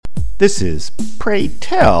This is Pray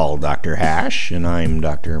Tell Dr. Hash, and I'm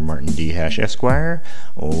Dr. Martin D. Hash, Esquire,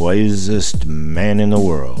 wisest man in the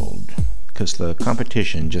world. 'Cause the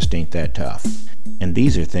competition just ain't that tough. And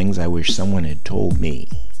these are things I wish someone had told me.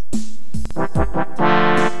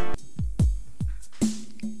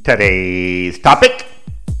 Today's topic: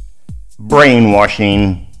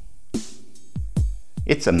 brainwashing.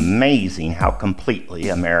 It's amazing how completely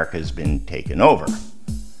America's been taken over.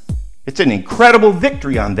 It's an incredible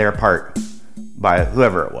victory on their part, by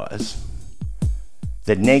whoever it was.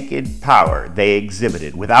 The naked power they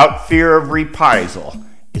exhibited without fear of reprisal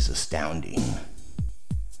is astounding.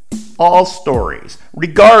 All stories,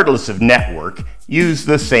 regardless of network, use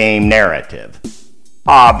the same narrative.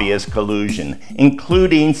 Obvious collusion,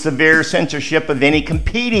 including severe censorship of any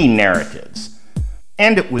competing narratives.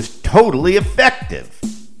 And it was totally effective.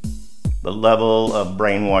 The level of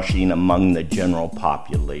brainwashing among the general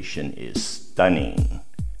population is stunning.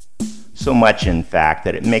 So much, in fact,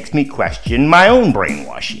 that it makes me question my own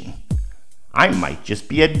brainwashing. I might just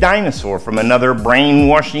be a dinosaur from another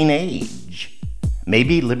brainwashing age.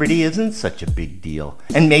 Maybe liberty isn't such a big deal,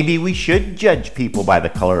 and maybe we should judge people by the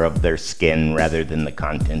color of their skin rather than the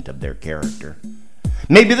content of their character.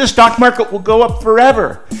 Maybe the stock market will go up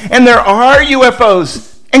forever, and there are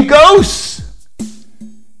UFOs and ghosts.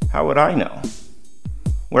 How would I know?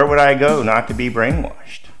 Where would I go not to be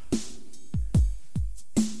brainwashed?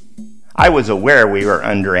 I was aware we were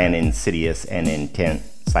under an insidious and intense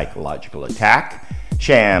psychological attack,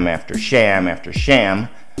 sham after sham after sham,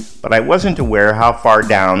 but I wasn't aware how far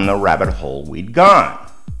down the rabbit hole we'd gone.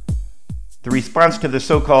 The response to the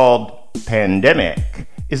so-called pandemic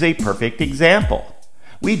is a perfect example.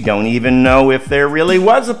 We don't even know if there really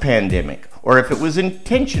was a pandemic or if it was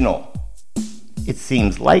intentional. It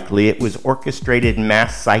seems likely it was orchestrated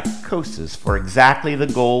mass psychosis for exactly the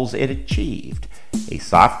goals it achieved: a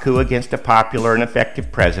soft coup against a popular and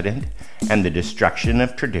effective president and the destruction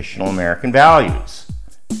of traditional American values.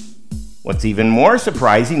 What's even more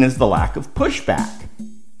surprising is the lack of pushback.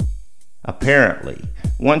 Apparently,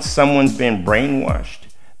 once someone's been brainwashed,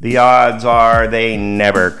 the odds are they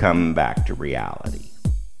never come back to reality.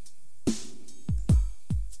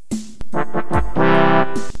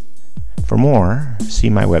 For more, see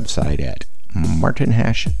my website at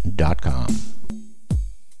martinhash.com.